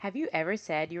Have you ever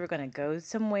said you were going to go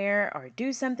somewhere or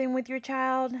do something with your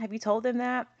child? Have you told them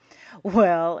that?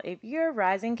 Well, if your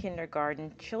rising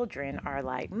kindergarten children are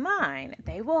like mine,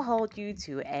 they will hold you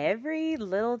to every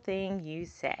little thing you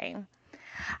say.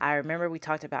 I remember we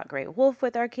talked about Great Wolf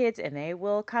with our kids, and they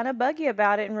will kind of bug you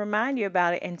about it and remind you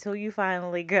about it until you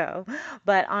finally go.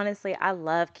 But honestly, I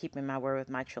love keeping my word with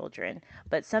my children.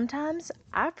 But sometimes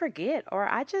I forget or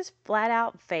I just flat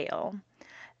out fail.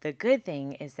 The good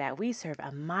thing is that we serve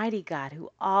a mighty God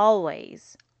who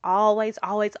always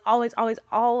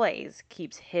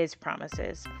keeps his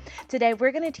promises. Today,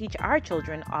 we're going to teach our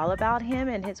children all about him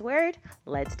and his word.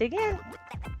 Let's dig in.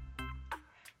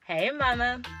 Hey,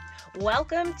 Mama.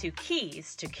 Welcome to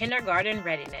Keys to Kindergarten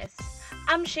Readiness.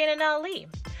 I'm Shannon Ali,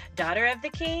 daughter of the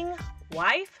King,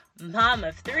 wife, mom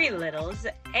of three littles,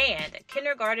 and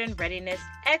kindergarten readiness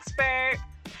expert.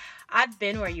 I've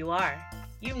been where you are.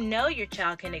 You know your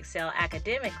child can excel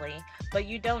academically, but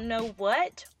you don't know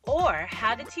what or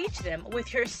how to teach them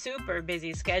with your super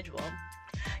busy schedule.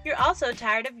 You're also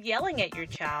tired of yelling at your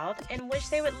child and wish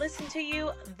they would listen to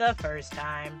you the first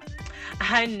time.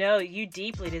 I know you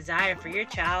deeply desire for your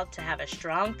child to have a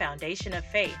strong foundation of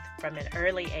faith from an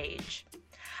early age.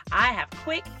 I have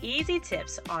quick, easy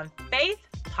tips on faith,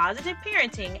 positive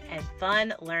parenting, and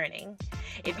fun learning.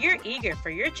 If you're eager for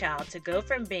your child to go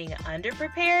from being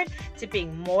underprepared to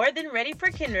being more than ready for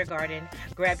kindergarten,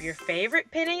 grab your favorite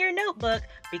pen and your notebook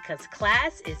because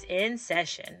class is in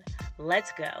session.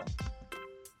 Let's go.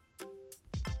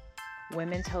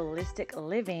 Women's Holistic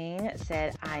Living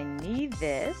said, I need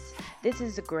this. This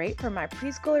is great for my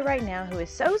preschooler right now who is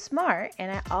so smart,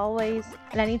 and I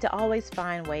need to always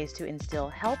find ways to instill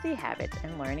healthy habits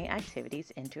and learning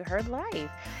activities into her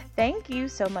life. Thank you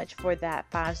so much for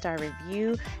that 5-star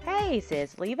review. Hey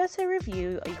sis, leave us a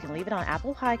review. You can leave it on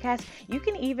Apple Podcasts. You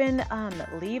can even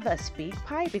leave a speak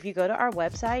pipe. If you go to our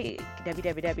website,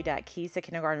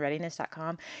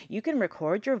 www.keystokindergartenreadiness.com, you can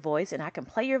record your voice and I can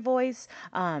play your voice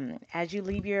as you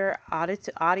leave your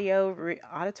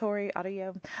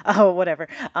whatever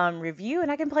review, and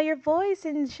I can play your voice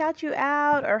and shout you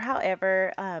out or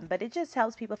however. But it just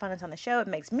helps people find us on the show. It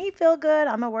makes me feel good.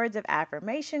 I'm a words of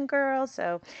affirmation girl,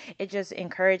 so it just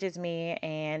encourages me.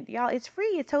 And y'all, it's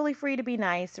free. It's totally free to be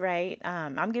nice, right?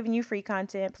 I'm giving you free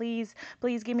content. Please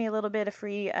give me a little bit of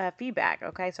free feedback,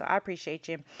 okay? So I appreciate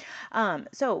you.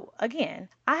 So again,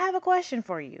 I have a question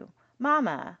for you.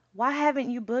 Mama, why haven't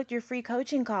you booked your free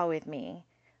coaching call with me?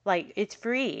 Like, it's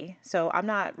free, so I'm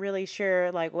not really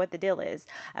sure like what the deal is.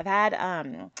 I've had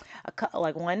I've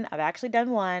actually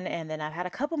done one, and then I've had a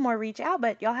couple more reach out,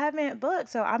 but y'all haven't booked,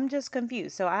 so I'm just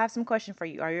confused. So I have some question for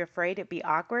you. Are you afraid it'd be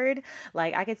awkward?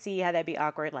 Like, I could see how that'd be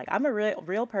awkward. Like, I'm a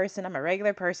real person. I'm a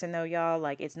regular person though, y'all.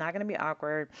 Like, it's not gonna be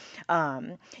awkward.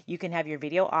 You can have your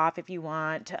video off if you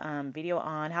want, video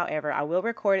on. However, I will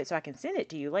record it so I can send it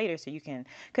to you later, so you can,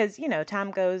 because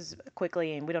time goes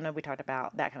quickly, and we don't know if we talked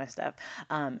about that kind of stuff.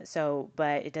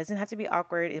 But it doesn't have to be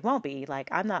awkward. It won't be. Like,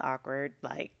 I'm not awkward,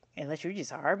 like, unless you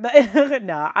just are. But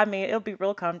no, I mean, it'll be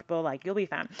real comfortable. Like, you'll be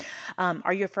fine.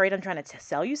 Are you afraid I'm trying to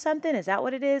sell you something? Is that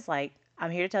what it is? Like,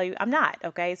 I'm here to tell you I'm not.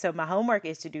 Okay. So my homework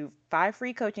is to do 5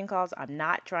 free coaching calls. I'm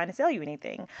not trying to sell you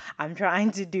anything. I'm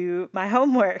trying to do my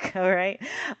homework. All right.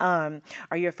 Are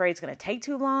you afraid it's going to take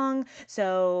too long?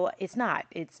 So it's not.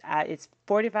 It's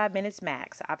 45 minutes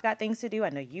max. I've got things to do. I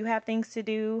know you have things to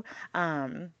do.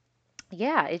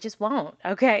 Yeah, it just won't.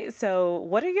 Okay, so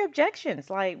what are your objections?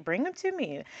 Like, bring them to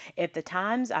me. If the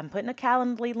times, I'm putting a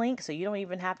Calendly link, so you don't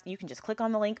even have, you can just click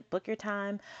on the link, book your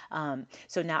time.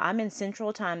 So now I'm in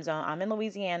Central Time Zone. I'm in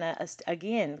Louisiana.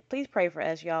 Again, please pray for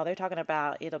us, y'all. They're talking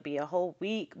about it'll be a whole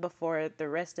week before the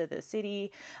rest of the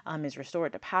city is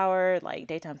restored to power. Like,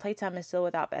 daytime playtime is still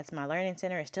without, that's my learning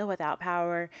center, is still without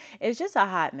power. It's just a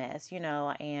hot mess,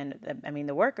 and I mean,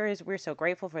 the workers, we're so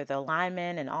grateful for the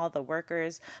linemen and all the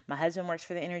workers. My husband works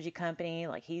for the energy company.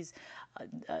 Like, he's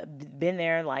been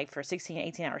there like for 16,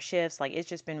 18-hour shifts. Like, it's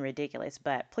just been ridiculous.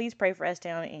 But please pray for us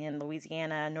down in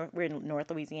Louisiana. We're in North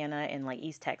Louisiana and like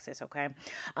East Texas, okay?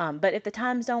 But if the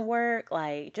times don't work,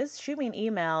 like, just shoot me an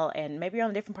email, and maybe you're on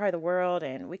a different part of the world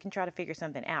and we can try to figure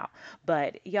something out.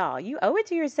 But y'all, you owe it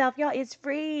to yourself. Y'all, it's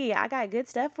free. I got good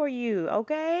stuff for you,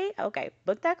 okay? Okay,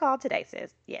 book that call today,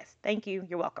 sis. Yes, thank you.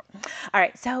 You're welcome. All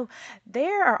right, so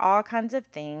there are all kinds of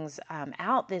things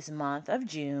out this month month of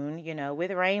June,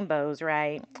 with rainbows,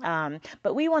 right?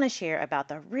 But we want to share about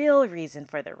the real reason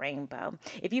for the rainbow.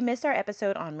 If you missed our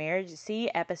episode on marriage,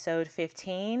 see episode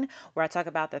 15, where I talk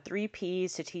about the 3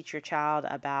 P's to teach your child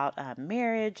about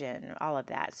marriage and all of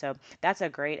that. So that's a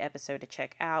great episode to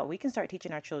check out. We can start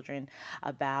teaching our children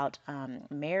about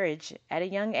marriage at a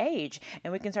young age,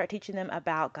 and we can start teaching them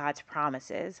about God's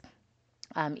promises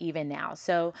even now.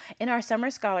 So, in our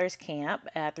Summer Scholars Camp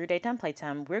through Daytime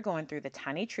Playtime, we're going through the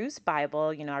Tiny Truths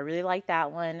Bible. I really like that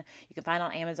one. You can find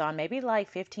on Amazon, maybe like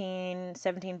 15,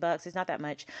 $17. It's not that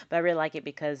much, but I really like it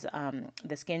because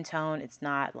the skin tone, it's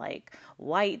not like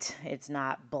white, it's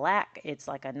not black, it's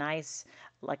like a nice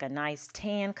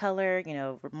tan color,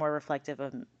 more reflective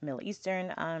of Middle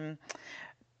Eastern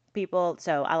people.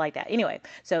 So I like that. Anyway,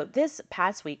 so this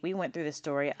past week we went through the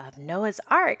story of Noah's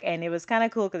Ark, and it was kind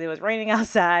of cool because it was raining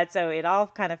outside, so it all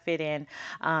kind of fit in.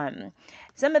 Um,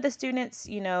 some of the students,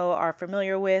 are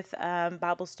familiar with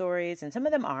Bible stories, and some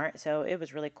of them aren't. So it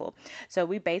was really cool. So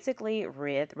we basically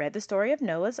read the story of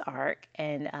Noah's Ark,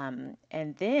 and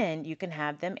then you can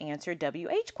have them answer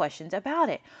WH questions about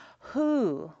it.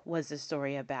 Who was the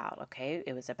story about? Okay,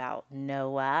 it was about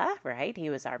Noah, right? He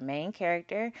was our main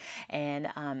character.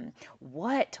 And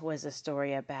what was the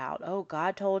story about? Oh,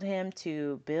 God told him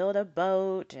to build a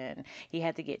boat, and he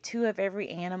had to get 2 of every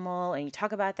animal. And you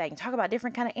talk about that. You talk about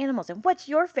different kind of animals. And what's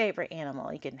your favorite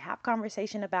animal? You can have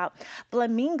conversation about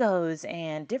flamingos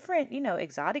and different,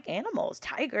 exotic animals,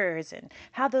 tigers, and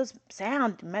how those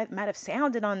might have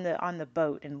sounded on the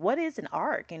boat. And what is an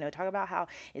ark? Talk about how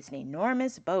it's an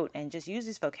enormous boat, and just use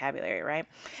this vocabulary, right?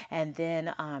 And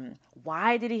then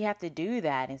why did he have to do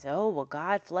that? And so, oh, well,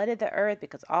 God flooded the earth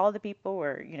because all the people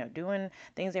were, doing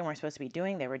things they weren't supposed to be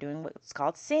doing. They were doing what's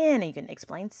called sin. And you can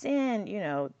explain sin,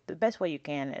 the best way you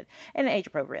can at an age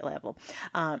appropriate level.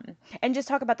 Um, and just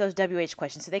talk about those WH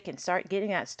questions so they can start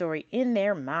getting that story in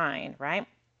their mind, right?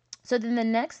 So then the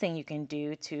next thing you can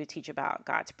do to teach about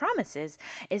God's promises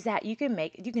is that you can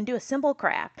do a simple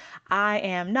craft. I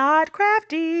am not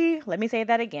crafty. Let me say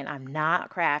that again. I'm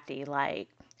not crafty. Like,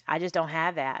 I just don't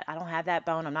have that. I don't have that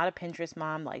bone. I'm not a Pinterest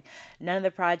mom. Like, none of my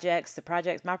projects,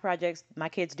 my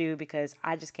kids do because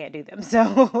I just can't do them.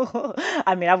 So,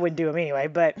 I mean, I wouldn't do them anyway,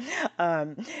 but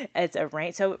um, it's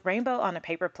so rainbow on a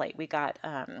paper plate. We got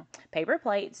paper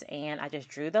plates, and I just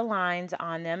drew the lines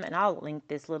on them, and I'll link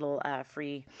this little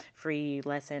free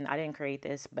lesson. I didn't create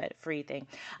this, but free thing.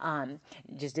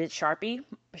 Just did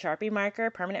Sharpie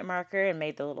marker, permanent marker, and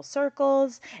made the little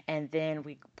circles, and then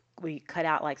we cut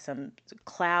out like some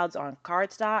clouds on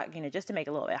cardstock, just to make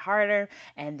it a little bit harder.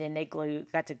 And then they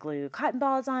got to glue cotton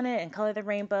balls on it and color the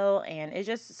rainbow. And it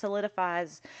just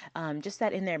solidifies just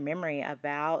that in their memory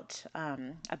about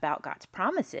God's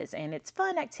promises. And it's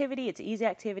fun activity. It's easy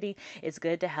activity. It's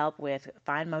good to help with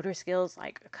fine motor skills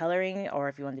like coloring, or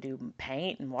if you want to do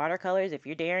paint and watercolors, if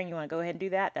you're daring, you want to go ahead and do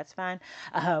that, that's fine.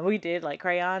 We did like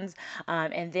crayons.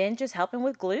 And then just helping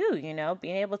with glue,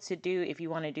 being able to do, if you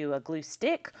want to do a glue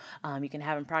stick, you can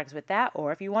have them practice with that,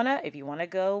 or if you wanna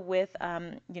go with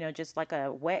just like a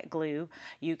wet glue,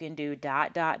 you can do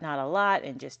dot dot not a lot,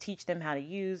 and just teach them how to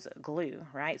use glue,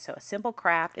 right? So a simple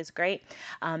craft is great.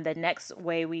 The next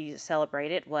way we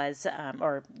celebrated was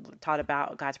or taught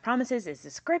about God's promises is the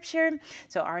scripture.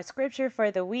 So our scripture for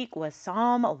the week was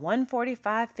Psalm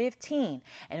 145:15,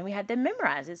 and we had them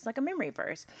memorize. It's like a memory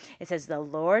verse. It says, "The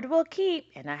Lord will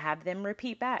keep," and I have them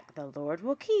repeat back, "The Lord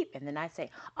will keep," and then I say,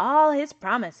 "all His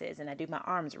promises," and I do my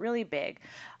arms really big,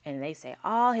 and they say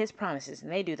all His promises,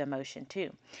 and they do the motion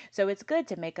too. So it's good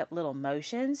to make up little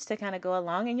motions to kind of go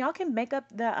along, and y'all can make up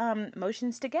the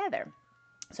motions together.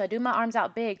 So I do my arms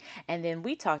out big, and then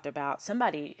we talked about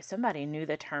somebody knew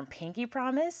the term pinky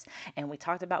promise, and we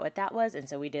talked about what that was, and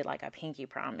so we did like a pinky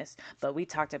promise. But we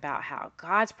talked about how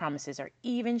God's promises are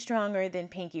even stronger than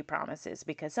pinky promises,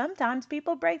 because sometimes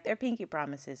people break their pinky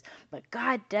promises, but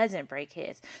God doesn't break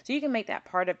His. So you can make that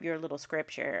part of your little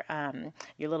scripture,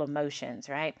 your little motions,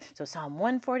 right? So Psalm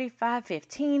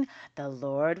 145:15, "The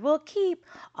Lord will keep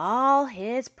all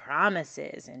His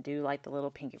promises," and do like the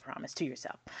little pinky promise to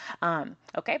yourself.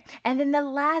 Okay. And then the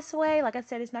last way, like I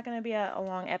said, it's not going to be a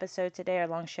long episode today or a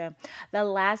long show. The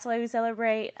last way we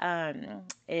celebrate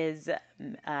is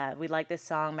we like this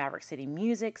song Maverick City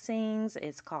Music sings.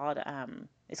 It's called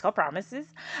Promises.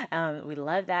 We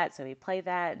love that, so we play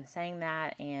that and sang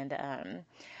that, and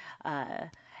uh,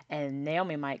 and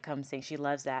Naomi might come sing. She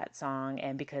loves that song,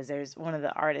 and because there's one of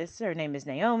the artists, her name is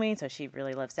Naomi, so she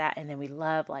really loves that. And then we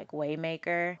love like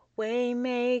Waymaker.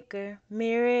 Waymaker,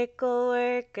 miracle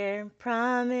worker,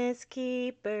 promise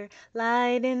keeper,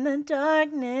 light in the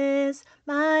darkness,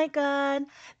 my God,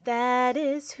 that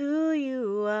is who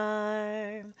you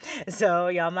are. So,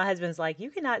 y'all, my husband's like,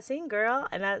 you cannot sing, girl.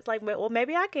 And I was like, well,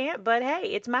 maybe I can't, but hey,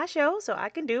 it's my show, so I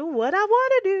can do what I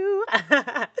want to do.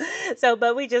 So,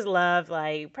 but we just love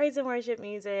like praise and worship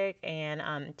music,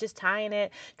 and just tying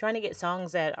it, trying to get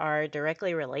songs that are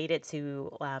directly related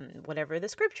to whatever the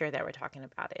scripture that we're talking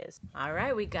about is. All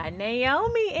right, we got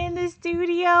Naomi in the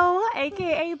studio,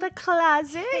 aka the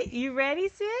closet. You ready,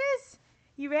 sis?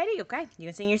 You ready? Okay, you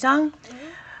gonna sing your song? Mm-hmm.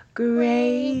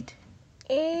 Great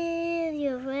is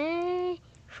your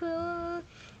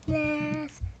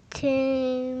faithfulness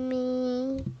to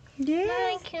me. Yes.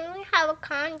 Mommy, can we have a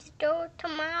concert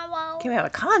tomorrow? Can we have a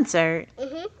concert?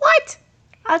 Mm-hmm. What?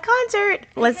 A concert?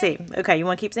 Let's see. Okay, you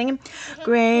want to keep singing?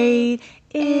 Great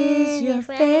is your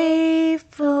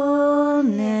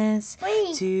faithfulness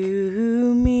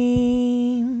to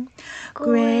me.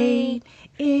 Great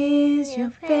is your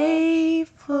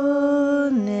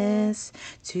faithfulness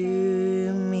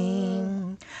to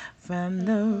me. From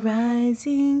the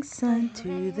rising sun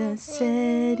to the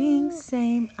setting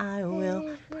same, I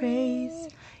will praise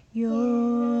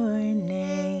your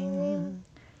name.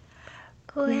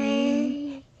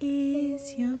 Great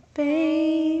is your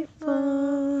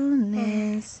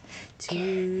faithfulness to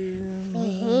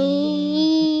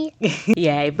me.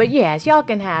 Yay. But yes, y'all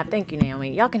can have, thank you,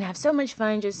 Naomi. Y'all can have so much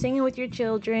fun just singing with your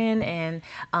children. And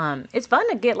it's fun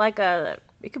to get like it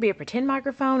could be a pretend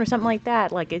microphone or something like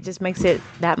that. Like it just makes it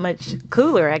that much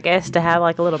cooler, I guess, to have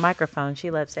like a little microphone.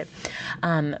 She loves it.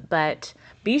 But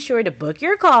be sure to book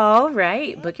your call,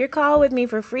 right? Book your call with me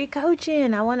for free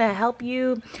coaching. I want to help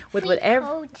you with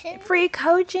whatever. Free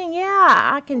coaching,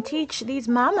 yeah. I can teach these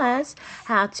mamas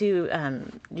how to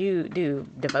do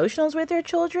devotionals with their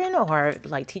children, or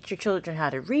like teach your children how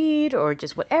to read, or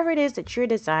just whatever it is that you're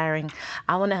desiring.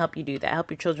 I want to help you do that. Help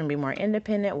your children be more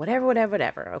independent,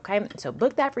 whatever. Okay, so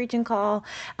book that free coaching call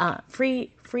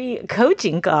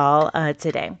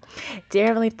today. Dear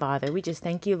Heavenly Father, we just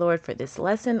thank you, Lord, for this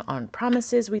lesson on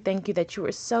promises. We thank you that you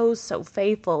are so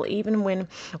faithful, even when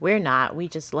we're not. We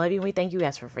just love you. We thank you,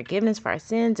 ask for forgiveness for our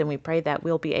sins, and we pray that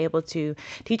we'll be able to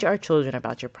teach our children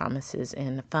about your promises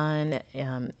in fun,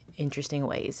 interesting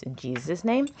ways. In Jesus'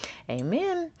 name,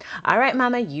 amen. All right,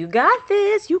 Mama, you got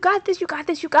this. You got this. You got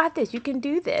this. You got this. You can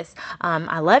do this.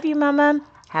 I love you, Mama.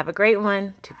 Have a great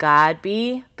one. To God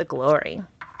be the glory.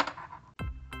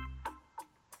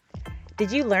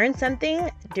 Did you learn something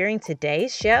during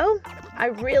today's show? I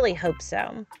really hope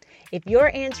so. If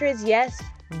your answer is yes,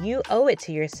 you owe it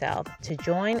to yourself to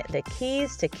join the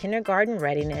Keys to Kindergarten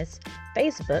Readiness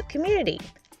Facebook community.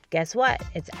 Guess what?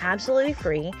 It's absolutely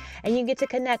free, and you get to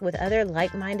connect with other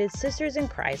like-minded sisters in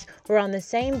Christ who are on the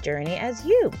same journey as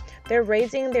you. They're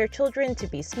raising their children to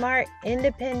be smart,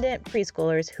 independent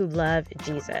preschoolers who love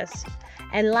Jesus.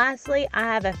 And lastly, I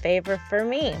have a favor for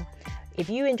me. If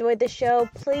you enjoyed the show,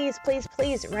 please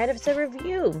write us a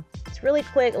review. It's really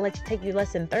quick. It'll take you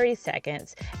less than 30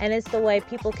 seconds. And it's the way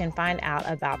people can find out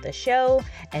about the show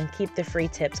and keep the free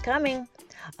tips coming.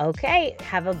 Okay,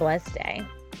 have a blessed day.